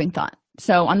positive coping thought.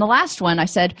 So on the last one, I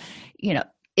said,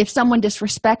 if someone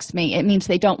disrespects me, it means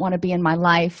they don't want to be in my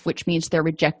life, which means they're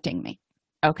rejecting me.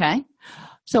 Okay?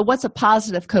 So what's a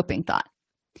positive coping thought?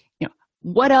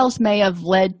 What else may have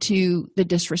led to the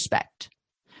disrespect?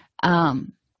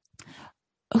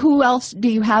 Who else do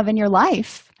you have in your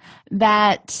life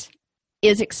that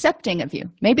is accepting of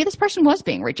you? Maybe this person was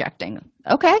being rejecting.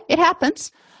 Okay, it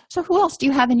happens. So who else do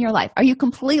you have in your life? Are you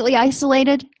completely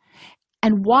isolated?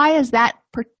 And why is that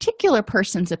particular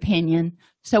person's opinion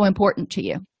so important to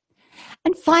you?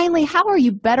 And finally, how are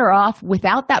you better off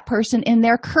without that person in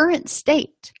their current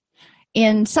state?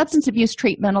 In substance abuse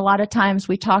treatment, a lot of times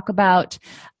we talk about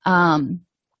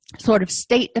sort of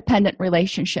state-dependent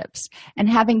relationships and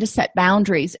having to set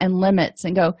boundaries and limits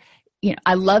and go,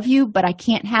 I love you, but I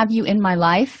can't have you in my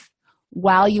life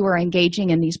while you are engaging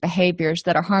in these behaviors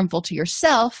that are harmful to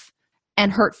yourself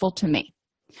and hurtful to me.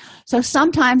 So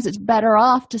sometimes it's better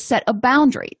off to set a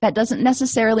boundary. That doesn't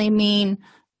necessarily mean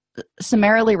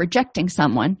summarily rejecting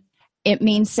someone. It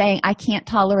means saying, I can't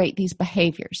tolerate these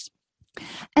behaviors.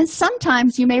 And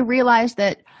sometimes you may realize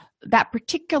that that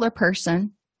particular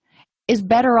person is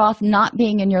better off not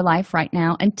being in your life right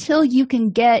now until you can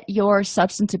get your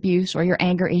substance abuse or your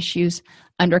anger issues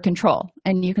under control.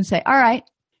 And you can say, all right,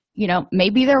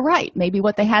 maybe they're right. Maybe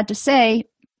what they had to say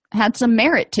had some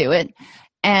merit to it.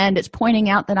 And it's pointing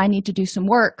out that I need to do some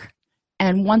work.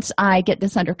 And once I get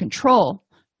this under control,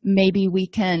 maybe we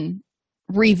can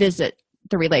revisit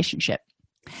the relationship.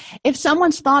 If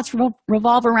someone's thoughts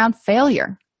revolve around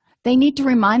failure, they need to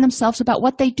remind themselves about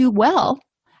what they do well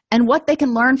and what they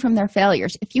can learn from their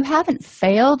failures. If you haven't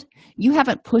failed, you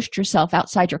haven't pushed yourself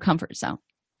outside your comfort zone.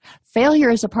 Failure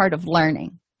is a part of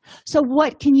learning. So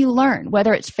what can you learn?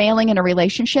 Whether it's failing in a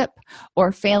relationship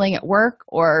or failing at work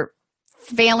or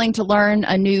failing to learn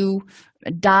a new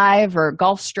dive or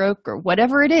golf stroke or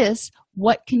whatever it is,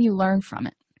 what can you learn from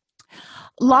it?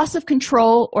 Loss of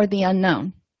control or the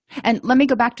unknown. And let me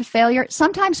go back to failure.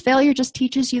 Sometimes failure just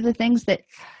teaches you the things that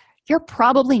you're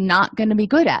probably not going to be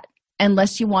good at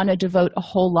unless you want to devote a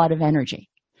whole lot of energy.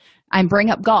 I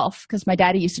bring up golf because my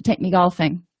daddy used to take me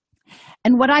golfing.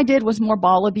 And what I did was more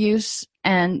ball abuse.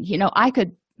 And, I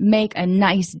could make a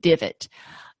nice divot.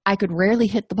 I could rarely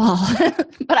hit the ball,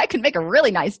 but I could make a really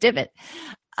nice divot.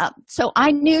 So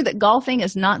I knew that golfing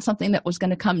is not something that was going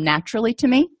to come naturally to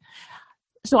me.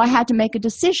 So I had to make a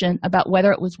decision about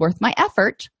whether it was worth my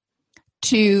effort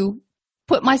to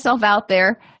put myself out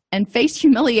there and face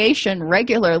humiliation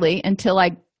regularly until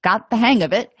I got the hang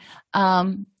of it.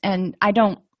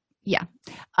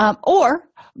 Or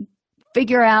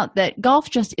figure out that golf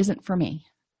just isn't for me.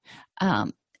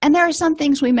 And there are some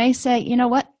things we may say, you know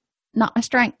what, not my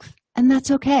strength. And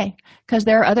that's okay, because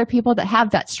there are other people that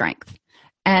have that strength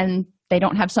and they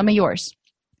don't have some of yours.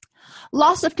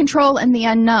 Loss of control and the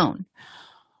unknown.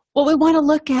 What we want to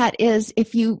look at is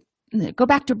if you go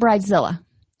back to Bridezilla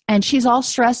and she's all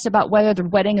stressed about whether the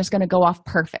wedding is going to go off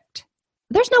perfect.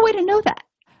 There's no way to know that.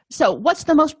 So what's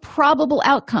the most probable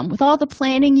outcome? With all the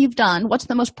planning you've done, what's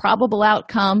the most probable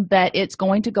outcome that it's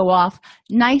going to go off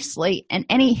nicely and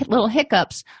any little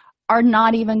hiccups are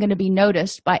not even going to be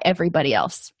noticed by everybody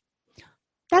else?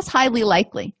 That's highly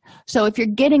likely. So if you're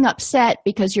getting upset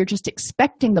because you're just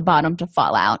expecting the bottom to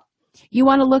fall out, you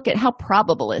want to look at how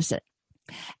probable is it.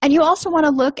 And you also want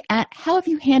to look at how have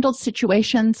you handled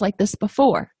situations like this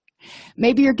before.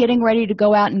 Maybe you're getting ready to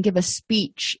go out and give a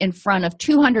speech in front of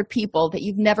 200 people that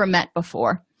you've never met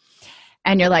before.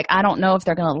 And you're like, I don't know if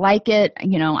they're going to like it.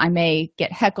 I may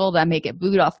get heckled. I may get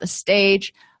booed off the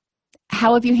stage.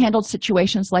 How have you handled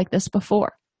situations like this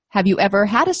before? Have you ever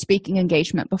had a speaking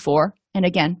engagement before? And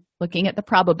again, looking at the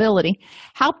probability,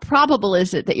 how probable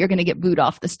is it that you're going to get booed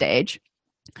off the stage?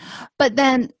 But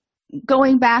then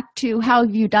going back to how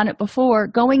have you done it before,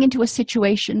 going into a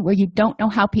situation where you don't know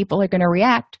how people are going to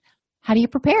react, how do you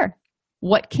prepare?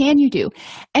 What can you do?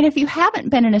 And if you haven't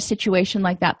been in a situation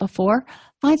like that before,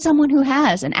 find someone who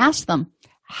has and ask them,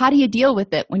 how do you deal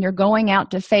with it when you're going out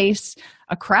to face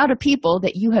a crowd of people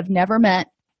that you have never met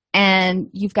and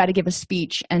you've got to give a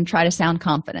speech and try to sound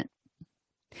confident?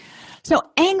 So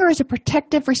anger is a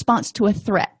protective response to a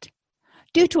threat.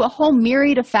 Due to a whole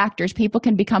myriad of factors, people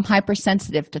can become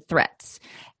hypersensitive to threats.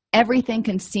 Everything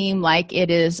can seem like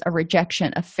it is a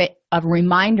rejection, a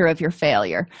reminder of your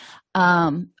failure,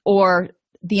 or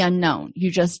the unknown.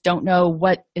 You just don't know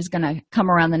what is going to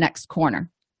come around the next corner.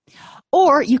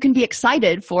 Or you can be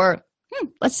excited for,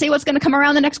 let's see what's going to come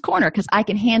around the next corner because I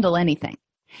can handle anything.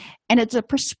 And it's a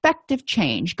perspective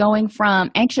change going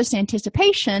from anxious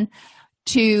anticipation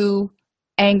to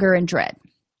anger and dread.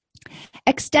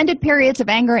 Extended periods of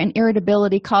anger and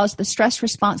irritability cause the stress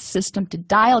response system to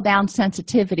dial down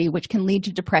sensitivity, which can lead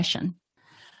to depression.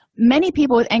 Many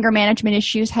people with anger management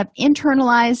issues have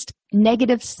internalized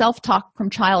negative self-talk from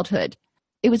childhood.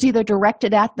 It was either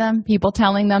directed at them, people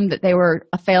telling them that they were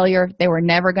a failure, they were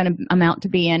never going to amount to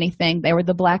be anything, they were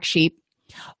the black sheep,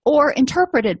 or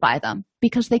interpreted by them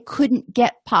because they couldn't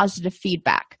get positive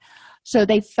feedback. So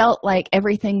they felt like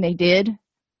everything they did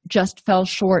just fell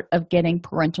short of getting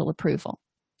parental approval.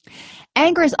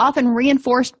 Anger is often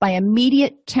reinforced by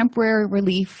immediate temporary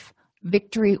relief,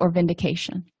 victory, or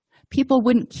vindication. People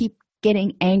wouldn't keep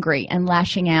getting angry and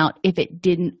lashing out if it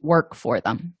didn't work for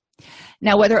them.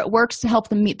 Now, whether it works to help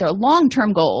them meet their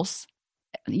long-term goals,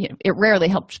 it rarely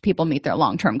helps people meet their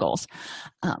long-term goals.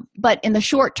 But in the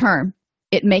short term,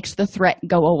 it makes the threat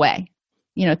go away.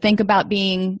 Think about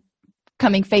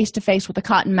coming face-to-face with a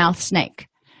cottonmouth snake.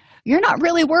 You're not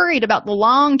really worried about the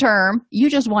long term. You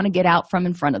just want to get out from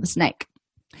in front of the snake.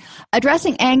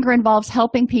 Addressing anger involves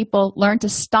helping people learn to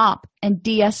stop and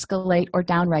de-escalate or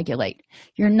downregulate.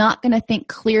 You're not going to think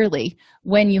clearly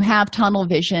when you have tunnel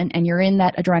vision and you're in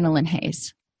that adrenaline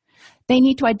haze. They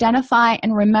need to identify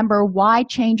and remember why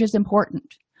change is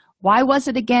important. Why was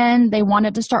it again they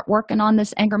wanted to start working on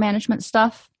this anger management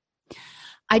stuff?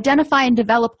 Identify and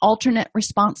develop alternate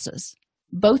responses.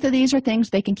 Both of these are things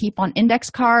they can keep on index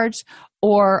cards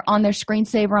or on their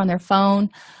screensaver on their phone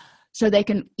so they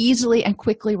can easily and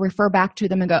quickly refer back to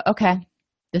them and go, okay,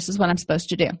 this is what I'm supposed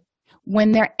to do.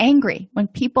 When they're angry, when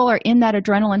people are in that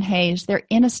adrenaline haze, they're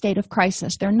in a state of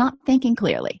crisis. They're not thinking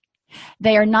clearly.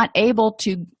 They are not able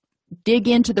to dig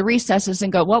into the recesses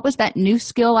and go, what was that new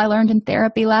skill I learned in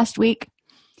therapy last week?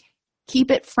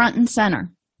 Keep it front and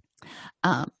center.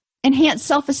 Enhance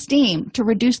self-esteem to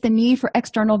reduce the need for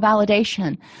external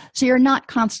validation, so you're not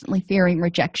constantly fearing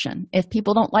rejection. If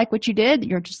people don't like what you did,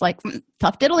 you're just like,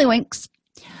 tough diddlywinks.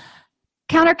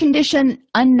 Counter-condition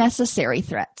unnecessary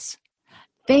threats,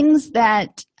 things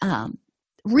that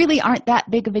really aren't that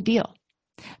big of a deal.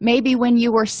 Maybe when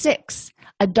you were 6,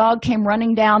 a dog came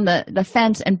running down the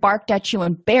fence and barked at you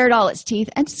and bared all its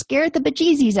teeth and scared the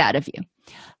bejesus out of you.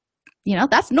 You know,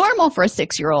 that's normal for a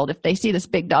 6-year-old if they see this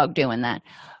big dog doing that.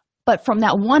 But from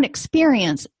that one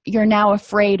experience, you're now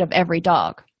afraid of every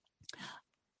dog.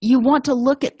 You want to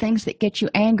look at things that get you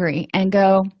angry and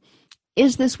go,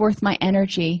 is this worth my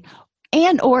energy?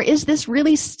 And or is this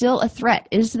really still a threat?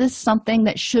 Is this something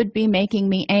that should be making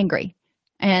me angry?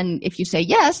 And if you say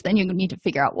yes, then you need to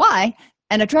figure out why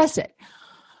and address it.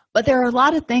 But there are a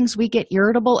lot of things we get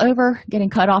irritable over: getting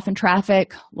cut off in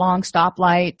traffic, long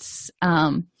stoplights,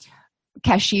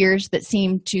 cashiers that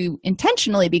seem to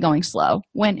intentionally be going slow,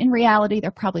 when in reality, they're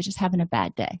probably just having a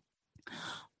bad day.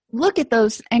 Look at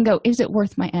those and go, is it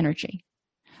worth my energy?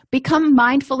 Become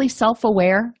mindfully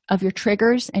self-aware of your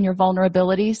triggers and your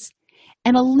vulnerabilities,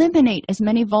 and eliminate as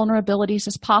many vulnerabilities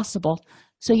as possible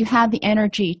so you have the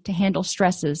energy to handle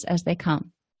stresses as they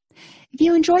come. If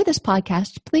you enjoy this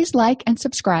podcast, please like and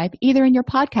subscribe either in your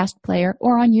podcast player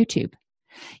or on YouTube.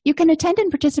 You can attend and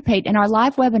participate in our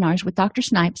live webinars with Dr.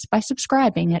 Snipes by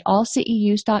subscribing at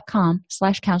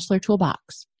allceus.com/counselor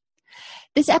toolbox.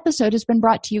 This episode has been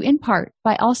brought to you in part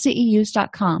by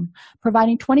allceus.com,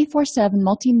 providing 24/7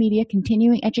 multimedia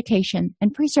continuing education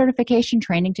and pre-certification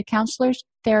training to counselors,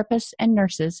 therapists, and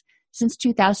nurses since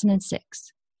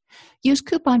 2006. Use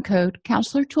coupon code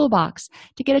Counselor Toolbox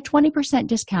to get a 20%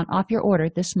 discount off your order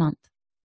this month.